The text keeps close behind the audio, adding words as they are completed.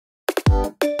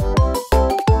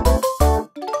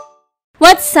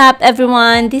What's up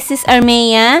everyone, this is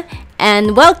Armea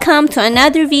and welcome to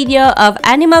another video of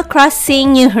Animal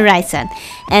Crossing New Horizon.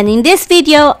 And in this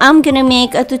video, I'm gonna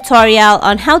make a tutorial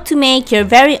on how to make your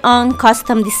very own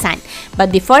custom design.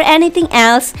 But before anything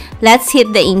else, let's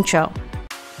hit the intro.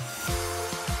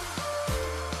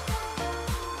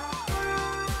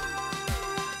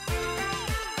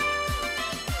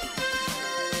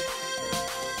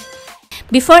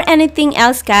 Before anything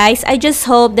else guys, I just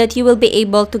hope that you will be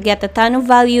able to get a ton of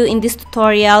value in this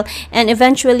tutorial, and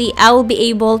eventually I will be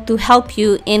able to help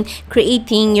you in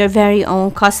creating your very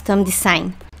own custom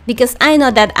design. Because I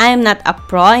know that I am not a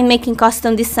pro in making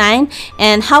custom design,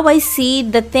 and how I see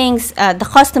the things, the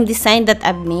custom design that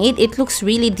I've made, it looks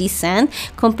really decent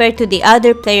compared to the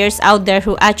other players out there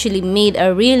who actually made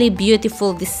a really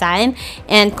beautiful design,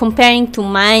 and comparing to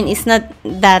mine is not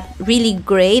that really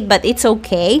great, but it's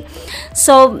okay.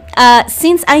 So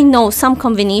since I know some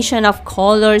combination of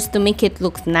colors to make it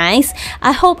look nice,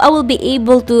 I hope I will be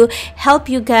able to help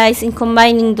you guys in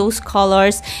combining those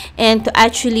colors and to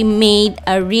actually make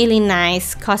a really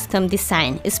nice custom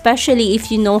design, especially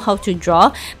if you know how to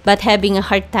draw but having a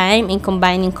hard time in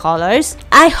combining colors.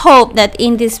 I hope that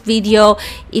in this video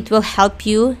it will help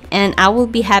you, and I will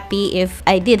be happy if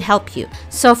I did help you.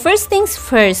 So first things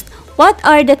first, what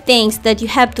are the things that you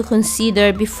have to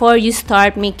consider before you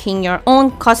start making your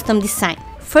own custom design?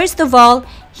 First of all,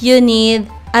 you need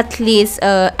at least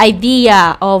an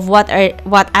idea of what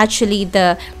actually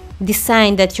the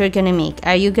design that you're gonna make.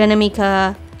 Are you gonna make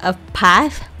a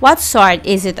path? What sort?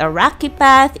 Is it a rocky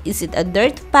path? Is it a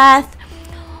dirt path?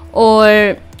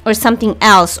 Or something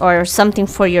else, or something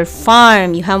for your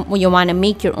farm? You want to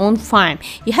make your own farm.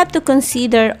 You have to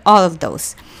consider all of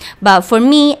those. But for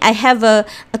me, I have a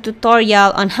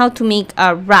tutorial on how to make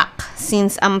a rock,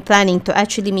 since I'm planning to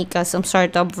actually make some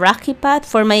sort of rocky path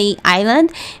for my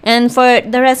island and for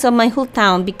the rest of my whole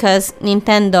town, because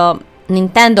Nintendo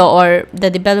or the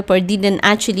developer didn't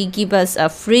actually give us a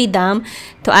freedom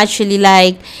to actually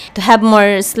to have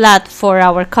more slot for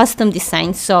our custom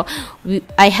design. So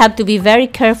I have to be very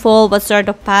careful what sort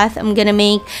of path I'm gonna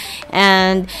make.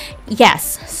 And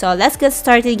yes, so let's get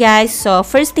started guys. So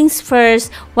first things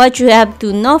first, what you have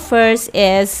to know first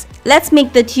is, let's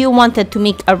make that you wanted to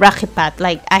make a rocky path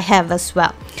like I have as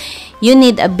well. You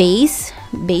need a base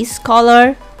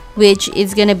color, which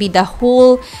is gonna be the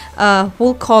whole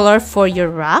color for your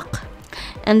rock.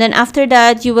 And then after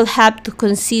that, you will have to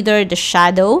consider the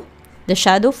shadow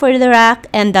for the rock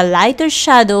and the lighter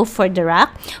shadow for the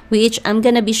rock, which I'm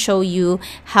gonna be show you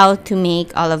how to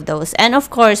make all of those. And of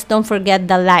course, don't forget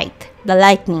the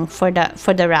lightning for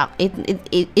the rock.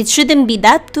 It shouldn't be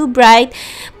that too bright,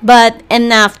 but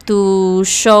enough to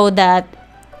show that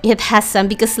it has some,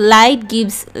 because light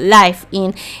gives life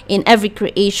in every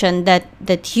creation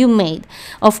that you made.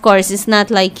 Of course, it's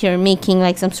not like you're making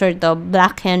like some sort of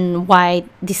black and white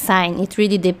design. It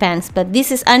really depends. But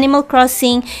this is Animal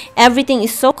Crossing. Everything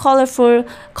is so colorful.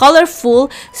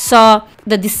 So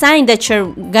the design that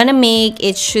you're gonna make,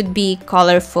 it should be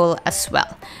colorful as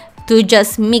well, to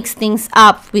just mix things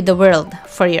up with the world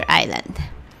for your island.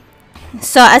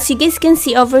 So as you guys can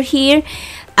see over here,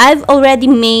 I've already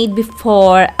made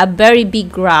before a very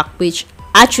big rock, which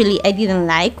actually I didn't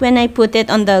like when I put it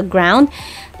on the ground.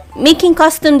 Making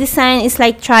custom design is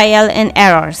like trial and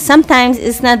error. Sometimes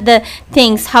it's not the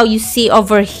things how you see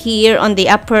over here on the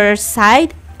upper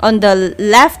side, on the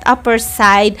left upper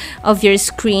side of your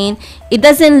screen. It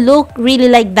doesn't look really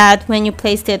like that when you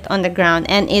placed it on the ground,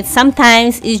 and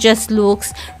sometimes it just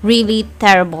looks really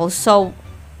terrible. So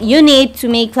you need to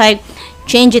make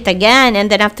change it again,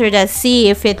 and then after that see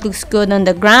if it looks good on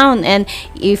the ground, and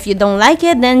if you don't like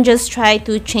it, then just try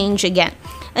to change again.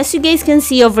 As you guys can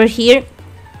see over here,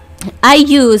 I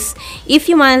use, if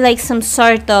you want some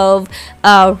sort of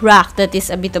rock that is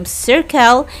a bit of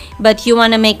circle, but you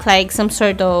want to make some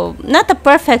sort of, not a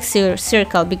perfect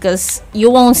circle, because you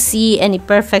won't see any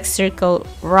perfect circle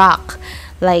rock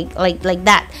like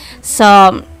that.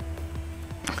 So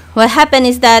what happened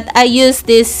is that I used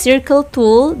this circle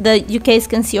tool that you guys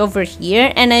can see over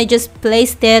here, and I just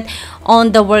placed it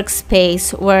on the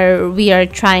workspace where we are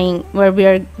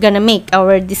gonna make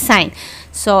our design.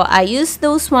 So I used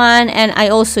those one, and I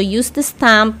also used the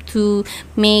stamp to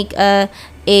make a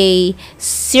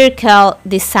circle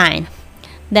design.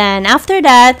 Then after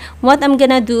that, what I'm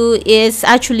gonna do is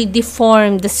actually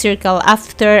deform the circle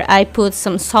after I put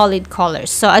some solid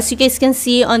colors. So as you guys can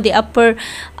see on the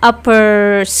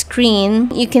upper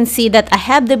screen, you can see that I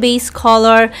have the base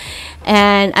color,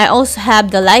 and I also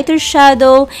have the lighter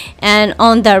shadow, and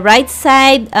on the right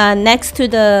side next to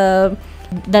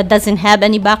that doesn't have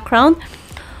any background,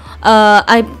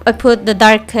 I put the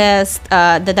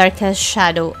darkest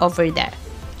shadow over there.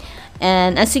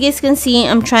 And as you guys can see,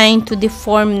 I'm trying to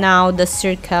deform now the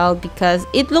circle because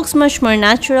it looks much more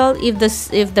natural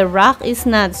if the rock is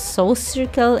not so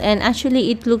circle, and actually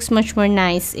it looks much more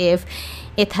nice if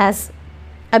it has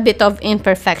a bit of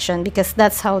imperfection, because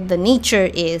that's how the nature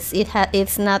is.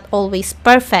 It's not always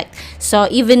perfect. So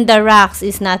even the rocks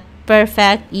is not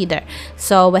perfect either.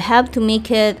 So we have to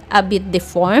make it a bit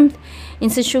deformed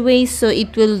in such a way so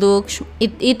it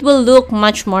will look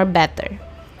much more better.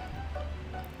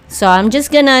 So I'm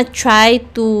just gonna try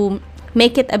to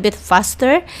make it a bit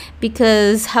faster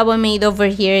because how I made over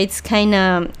here, it's kind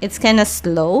of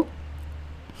slow.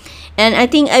 And I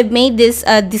think I've made this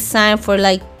design for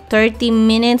like 30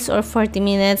 minutes or 40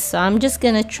 minutes. So I'm just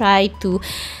gonna try to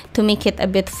make it a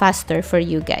bit faster for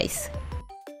you guys.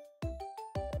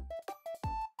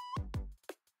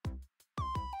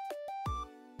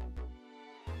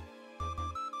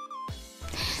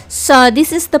 So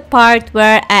this is the part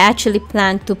where I actually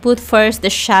plan to put first the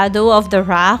shadow of the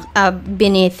rock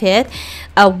beneath it.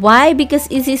 Why? Because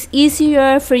it is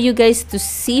easier for you guys to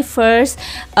see first.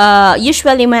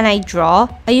 Usually when I draw,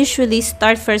 I usually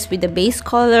start first with the base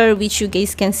color, which you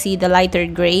guys can see the lighter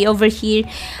gray over here.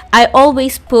 I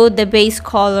always put the base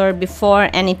color before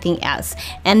anything else,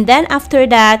 and then after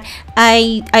that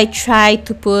I try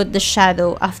to put the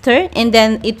shadow after, and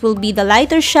then it will be the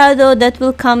lighter shadow that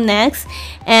will come next,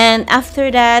 and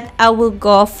after that I will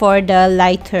go for the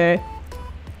lighter,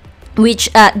 which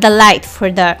the light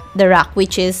for the rock,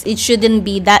 which is, it shouldn't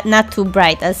be that not too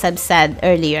bright, as I've said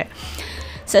earlier.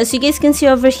 So as you guys can see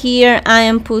over here, I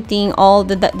am putting all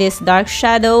this dark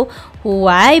shadow.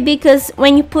 Why? Because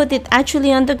when you put it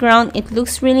actually on the ground, it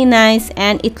looks really nice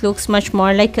and it looks much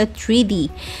more like a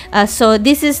 3D. So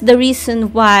this is the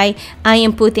reason why I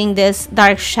am putting this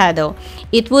dark shadow.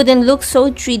 It wouldn't look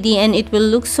so 3D and it will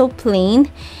look so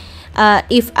plain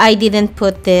if I didn't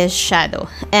put this shadow.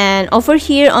 And over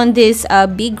here on this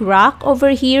big rock over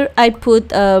here, I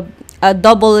put a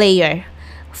double layer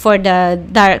for the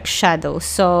dark shadow,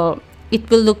 so it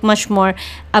will look much more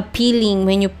appealing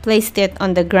when you placed it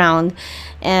on the ground.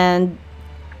 And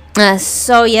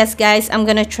so yes guys, I'm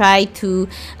gonna try to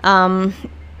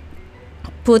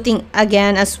putting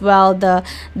again as well the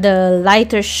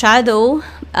lighter shadow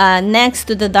next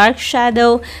to the dark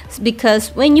shadow, because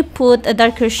when you put a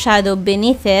darker shadow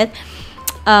beneath it,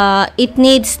 it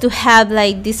needs to have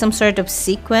like this some sort of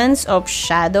sequence of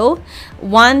shadow.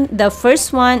 The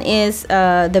first one is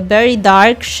the very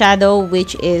dark shadow,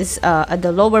 which is at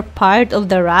the lower part of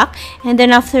the rock, and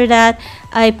then after that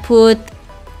I put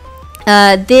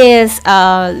this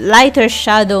lighter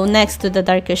shadow next to the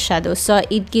darker shadow, so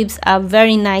it gives a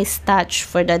very nice touch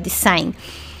for the design.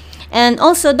 And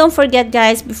also don't forget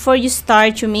guys, before you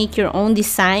start to make your own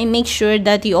design, make sure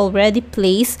that you already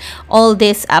place all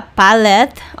this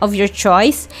palette of your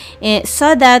choice,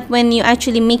 so that when you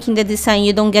actually making the design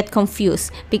you don't get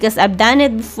confused, because I've done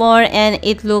it before and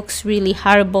it looks really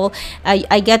horrible.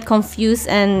 I get confused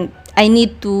and I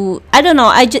need to, I don't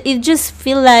know, it just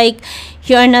feel like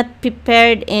you are not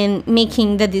prepared in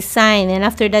making the design, and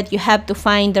after that you have to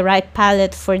find the right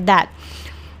palette for that.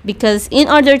 Because in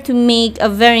order to make a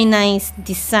very nice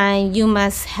design, you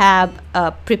must have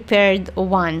a prepared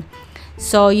one.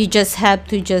 So you just have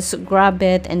to just grab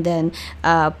it and then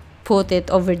put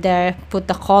it over there, put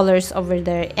the colors over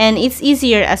there, and it's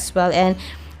easier as well, and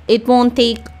it won't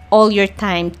take all your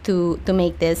time to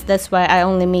make this. That's why I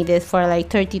only made it for like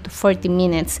 30 to 40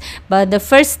 minutes. But the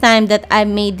first time that I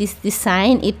made this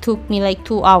design, it took me like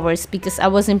 2 hours because I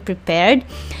wasn't prepared,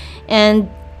 and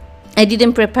I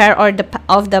didn't prepare all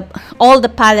the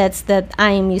palettes that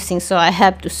I am using, so I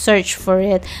have to search for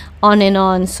it on and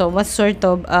on. So what sort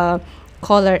of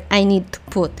color I need to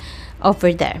put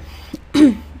over there.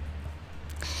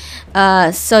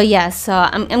 So yeah, so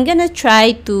I'm gonna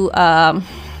try to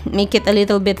make it a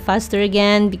little bit faster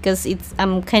again, because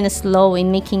I'm kind of slow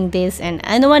in making this, and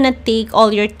I don't want to take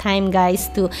all your time guys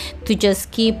to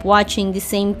just keep watching the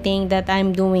same thing that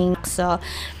I'm doing. So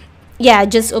yeah,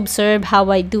 just observe how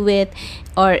I do it,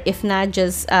 or if not,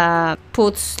 just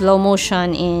put slow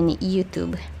motion in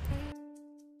YouTube.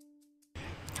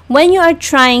 When you are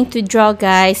trying to draw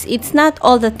guys, it's not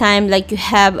all the time like you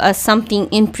have something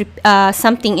in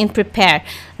prepare.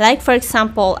 Like for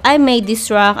example, I made this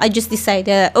rock. I just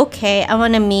decided, okay, I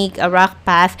want to make a rock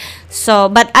path, so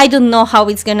but I don't know how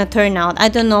it's gonna turn out. I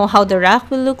don't know how the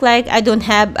rock will look like. I don't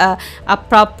have a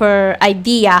proper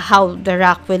idea how the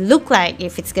rock will look like,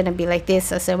 if it's gonna be like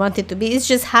this as I want it to be. It's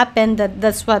just happened that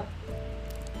that's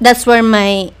where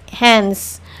my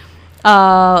hands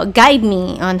guide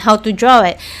me on how to draw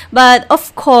it. But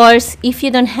of course, if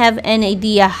you don't have an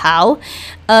idea how,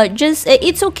 just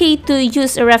it's okay to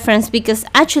use a reference, because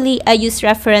actually I use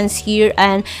reference here,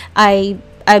 and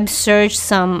I've searched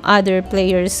some other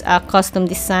players custom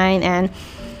design, and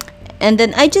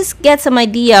then I just get some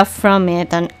idea from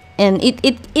it, and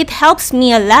it helps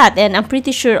me a lot. And I'm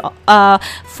pretty sure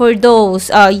for those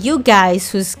you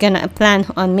guys who's gonna plan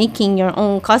on making your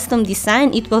own custom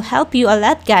design, it will help you a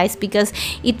lot, guys, because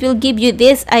it will give you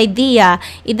this idea.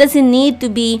 It doesn't need to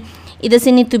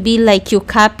be like you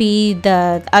copy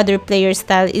the other player's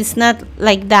style. It's not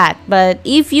like that. But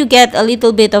if you get a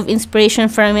little bit of inspiration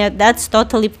from it, that's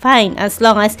totally fine, as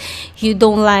long as you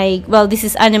don't like, well, this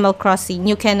is Animal Crossing,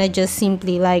 you cannot just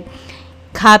simply like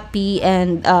copy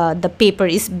and the paper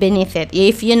is beneath it,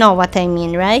 if you know what I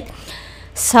mean, right?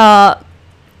 So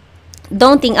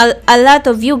don't think, a lot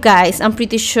of you guys, I'm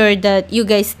pretty sure that you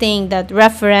guys think that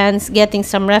getting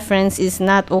some reference is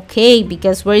not okay,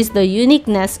 because where is the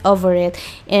uniqueness over it,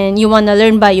 and you want to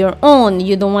learn by your own.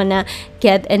 You don't want to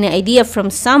get any idea from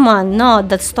someone. No,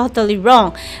 that's totally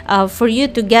wrong. For you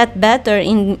to get better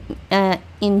in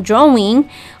drawing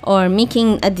or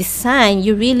making a design,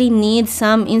 you really need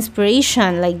some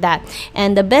inspiration like that.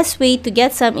 And the best way to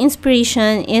get some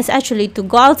inspiration is actually to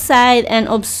go outside and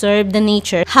observe the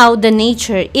nature, how the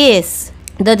nature is.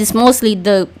 That is mostly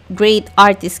the great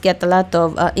artists get a lot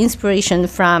of inspiration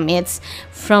from. It's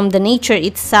from the nature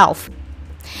itself,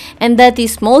 and that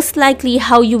is most likely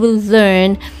how you will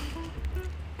learn.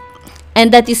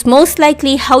 And that is most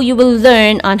likely how you will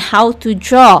learn on how to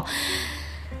draw.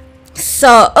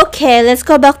 So okay, let's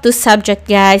go back to subject,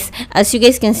 guys. As you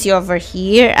guys can see over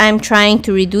here, I'm trying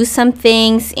to redo some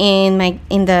things in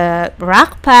the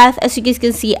rock path. As you guys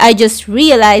can see, I just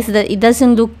realized that it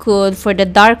doesn't look good for the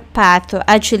dark path to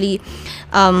actually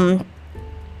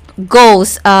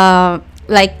goes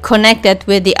like connected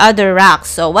with the other rocks.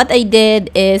 So what I did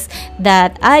is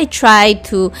that I tried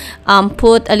to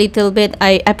put a little bit,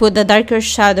 I put the darker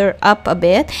shadow up a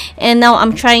bit, and now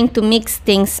I'm trying to mix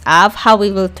things up how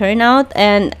it will turn out.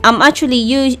 And I'm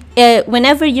actually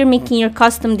whenever you're making your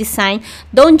custom design,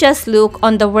 don't just look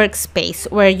on the workspace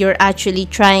where you're actually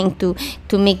trying to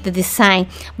make the design,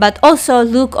 but also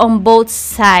look on both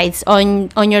sides,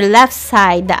 on your left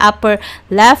side, the upper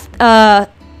left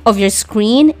of your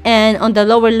screen, and on the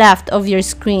lower left of your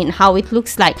screen, how it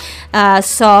looks like.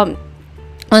 So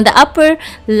on the upper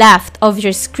left of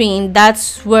your screen,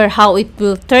 that's where how it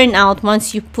will turn out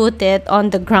once you put it on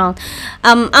the ground.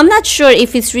 I'm not sure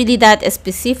if it's really that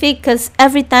specific, because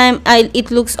every time I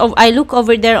look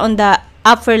over there on the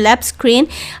upper left screen,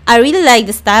 I really like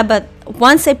the style, but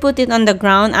once I put it on the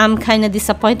ground, I'm kind of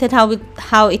disappointed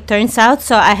how it turns out.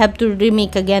 So I have to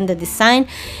remake again the design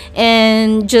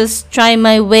and just try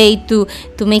my way to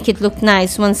make it look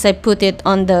nice once I put it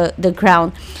on the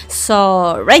ground.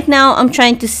 So right now I'm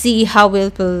trying to see how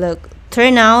it will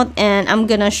turn out, and I'm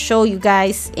gonna show you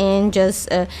guys in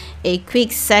just a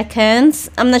quick seconds.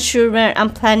 I'm not sure where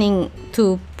I'm planning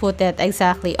to put it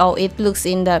exactly. Oh, it looks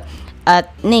in the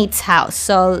Nate's house.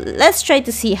 So let's try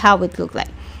to see how it look like.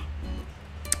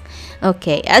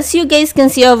 Okay, as you guys can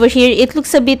see over here, it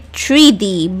looks a bit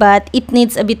 3D, but it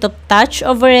needs a bit of touch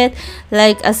over it.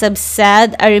 Like as I've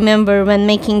said, I remember when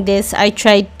making this, I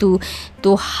tried to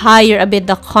higher a bit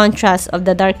the contrast of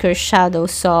the darker shadow,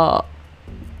 so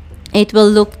it will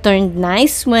look turned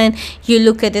nice. When you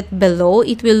look at it below,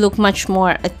 it will look much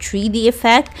more a 3D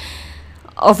effect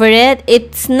over it.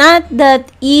 It's not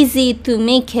that easy to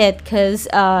make it, because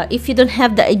if you don't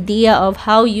have the idea of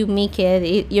how you make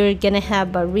it, you're gonna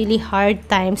have a really hard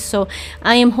time. So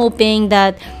I am hoping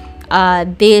that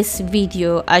this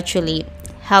video actually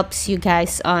helps you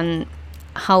guys on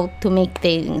how to make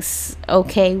things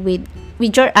okay with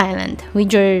your island,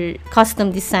 with your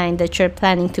custom design that you're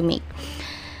planning to make.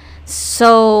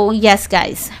 So yes,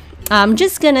 guys, I'm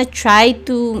just gonna try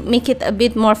to make it a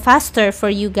bit more faster for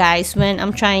you guys when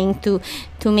I'm trying to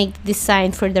make the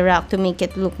design for the rock to make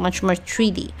it look much more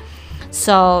 3D.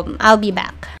 So I'll be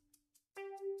back.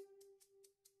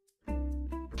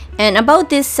 And about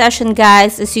this session,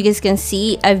 guys, as you guys can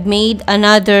see, I've made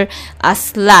another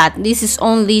slot. This is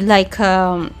only like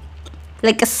a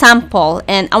sample,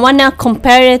 and I wanna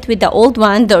compare it with the old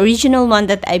one, the original one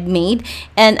that I made.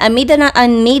 And I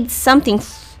made something.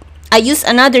 I used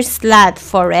another slot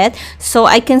for it, so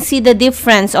I can see the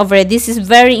difference over it. This is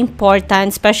very important,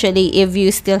 especially if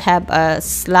you still have a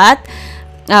slot,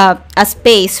 a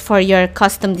space for your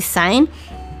custom design.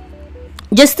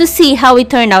 just to see how it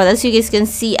turned out. As you guys can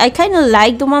see, I kind of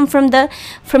like the one from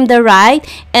the right.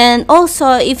 And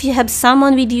also, if you have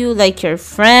someone with you, like your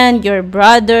friend, your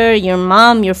brother, your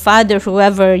mom, your father,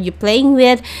 whoever you're playing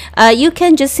with, you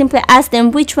can just simply ask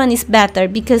them which one is better.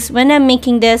 Because when I'm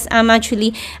making this, I'm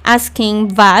actually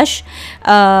asking Vash,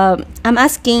 I'm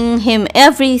asking him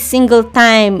every single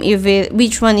time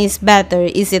which one is better,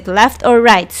 is it left or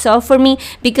right. So for me,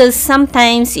 because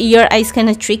sometimes your eyes kind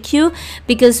of trick you,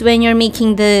 because when you're making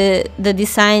the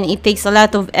design, it takes a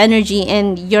lot of energy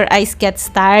and your eyes gets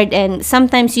tired, and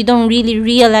sometimes you don't really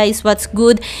realize what's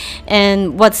good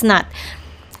and what's not.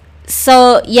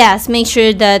 So yes, make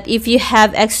sure that if you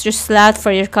have extra slot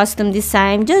for your custom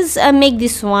design, just make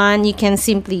this one. You can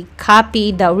simply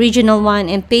copy the original one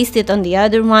and paste it on the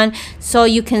other one, so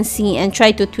you can see and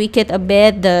try to tweak it a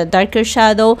bit, the darker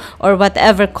shadow or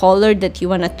whatever color that you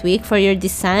want to tweak for your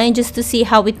design, just to see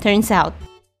how it turns out.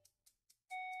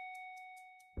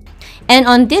 And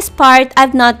on this part,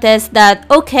 I've noticed that,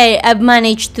 okay, I've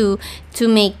managed to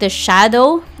make the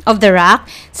shadow of the rock.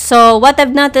 So what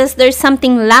I've noticed, there's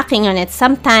something lacking on it.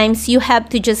 Sometimes you have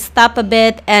to just stop a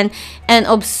bit and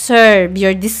observe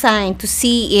your design to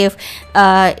see if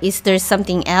is there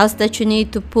something else that you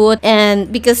need to put.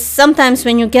 And because sometimes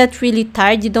when you get really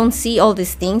tired, you don't see all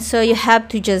these things, so you have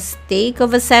to just take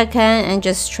a second and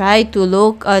just try to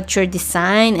look at your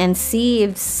design and see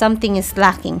if something is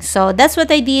lacking. So that's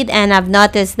what I did, and I've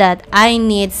noticed that I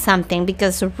need something,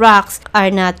 because rocks are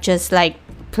not just like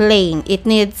plain. It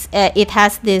needs it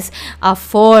has this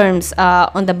forms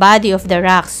on the body of the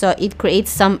rock, so it creates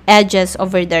some edges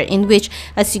over there, in which,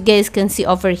 as you guys can see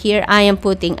over here, I am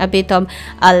putting a bit of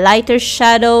a lighter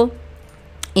shadow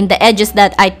in the edges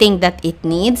that I think that it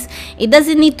needs. It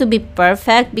doesn't need to be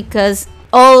perfect, because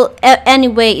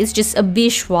anyway, it's just a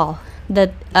visual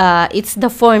that it's the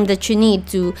form that you need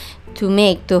to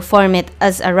make to form it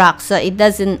as a rock. So it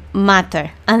doesn't matter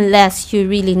unless you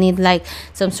really need like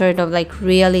some sort of like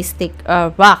realistic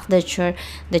rock that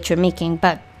you're making.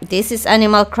 But this is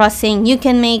Animal Crossing. You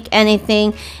can make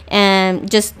anything and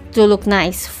just to look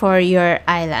nice for your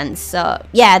island. So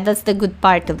yeah, that's the good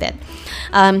part of it.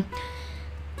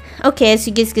 Okay, as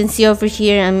you guys can see over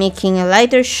here, I'm making a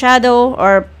lighter shadow,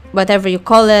 or whatever you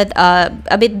call it,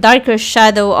 a bit darker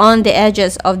shadow on the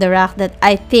edges of the rock that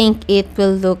I think it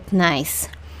will look nice.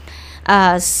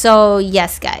 So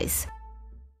yes, guys.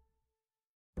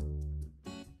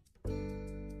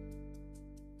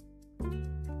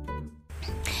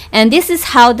 And this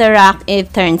is how the rock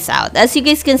it turns out. As you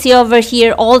guys can see over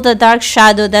here, all the dark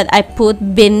shadow that I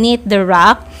put beneath the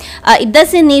rock, it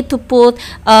doesn't need to put,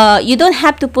 you don't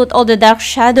have to put all the dark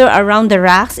shadow around the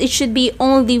rocks. It should be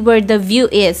only where the view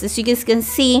is. As you guys can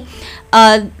see,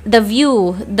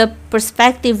 the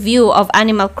perspective view of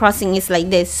Animal Crossing is like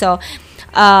this. So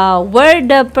where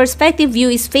the perspective view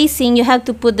is facing, you have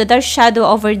to put the dark shadow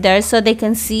over there, so they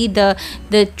can see the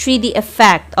 3D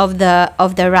effect of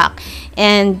the rock.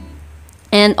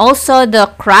 And also the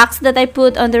cracks that I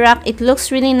put on the rock, it looks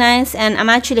really nice, and I'm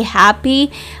actually happy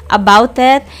about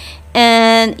it.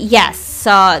 And yes,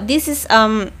 so this is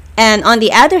and on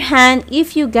the other hand,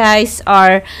 if you guys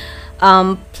are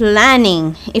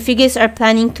planning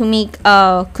to make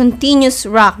a continuous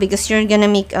rock, because you're gonna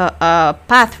make a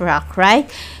path rock,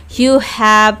 right? You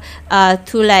have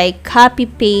to like copy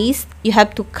paste. You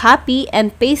have to copy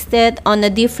and paste it on a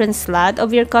different slot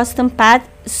of your custom path.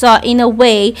 So in a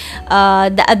way,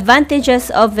 the advantages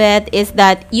of it is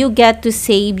that you get to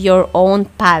save your own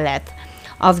palette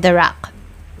of the rock.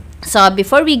 So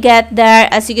before we get there,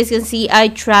 as you guys can see, I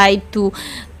tried to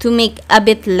make a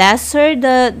bit lesser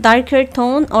the darker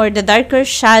tone or the darker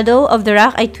shadow of the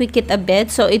rock. I tweak it a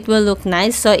bit so it will look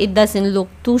nice, so it doesn't look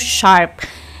too sharp,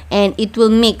 and it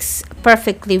will mix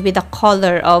perfectly with the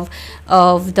color of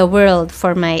the world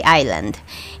for my island.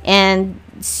 And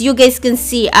so you guys can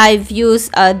see, I've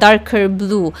used a darker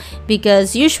blue,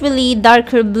 because usually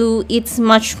darker blue, it's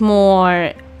much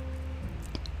more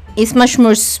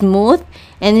smooth,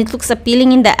 and it looks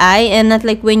appealing in the eye, and not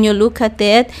like when you look at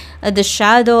it, the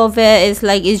shadow of it is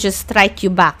like it just strike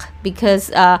you back. Because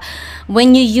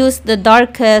when you use the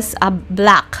darkest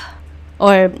black,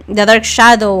 or the dark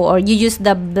shadow, or you use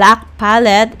the black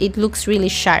palette, it looks really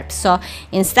sharp. So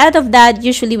instead of that,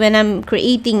 usually when I'm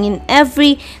creating in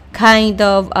every kind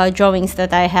of drawings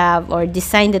that I have or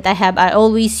design that I have, I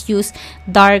always use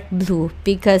dark blue,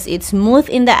 because it's smooth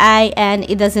in the eye and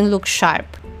it doesn't look sharp.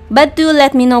 But do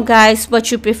let me know, guys,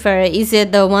 what you prefer. Is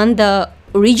it the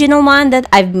original one that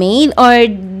I've made, or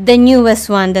the newest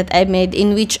one that I made,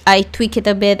 in which I tweak it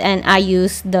a bit and I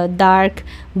use the dark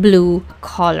blue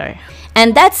color.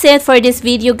 And that's it for this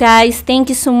video, guys. Thank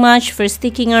you so much for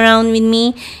sticking around with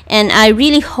me, and I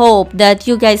really hope that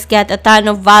you guys get a ton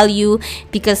of value,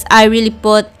 because I really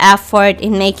put effort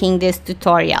in making this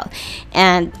tutorial.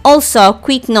 And also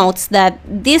quick notes that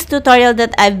this tutorial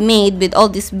that I've made with all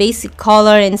this basic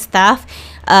color and stuff,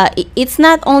 it's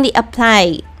not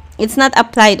applied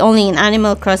only in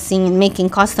Animal Crossing and making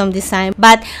custom design,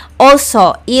 but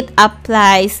also it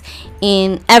applies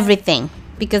in everything,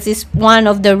 because it's one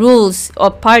of the rules,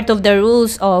 or part of the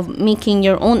rules, of making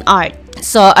your own art.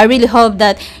 So I really hope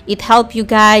that it helped you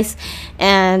guys.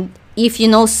 And if you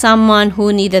know someone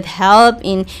who needed help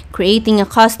in creating a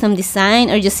custom design,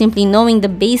 or just simply knowing the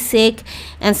basic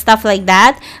and stuff like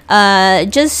that,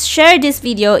 just share this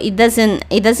video. It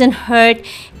doesn't hurt,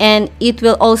 and it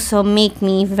will also make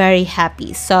me very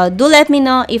happy. So do let me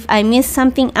know if I missed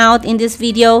something out in this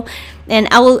video, and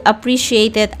I will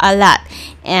appreciate it a lot.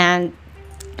 And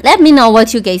let me know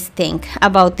what you guys think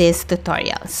about this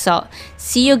tutorial. So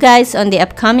see you guys on the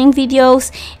upcoming videos,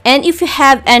 and if you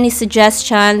have any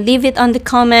suggestion, leave it on the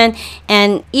comment.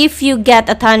 And if you get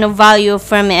a ton of value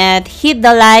from it, hit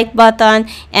the like button,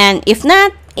 and if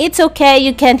not, it's okay,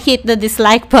 you can hit the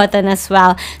dislike button as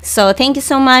well. So thank you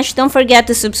so much. Don't forget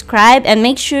to subscribe, and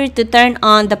make sure to turn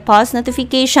on the post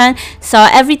notification, so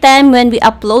every time when we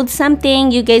upload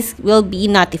something, you guys will be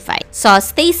notified. So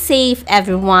stay safe,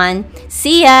 everyone.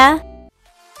 See ya.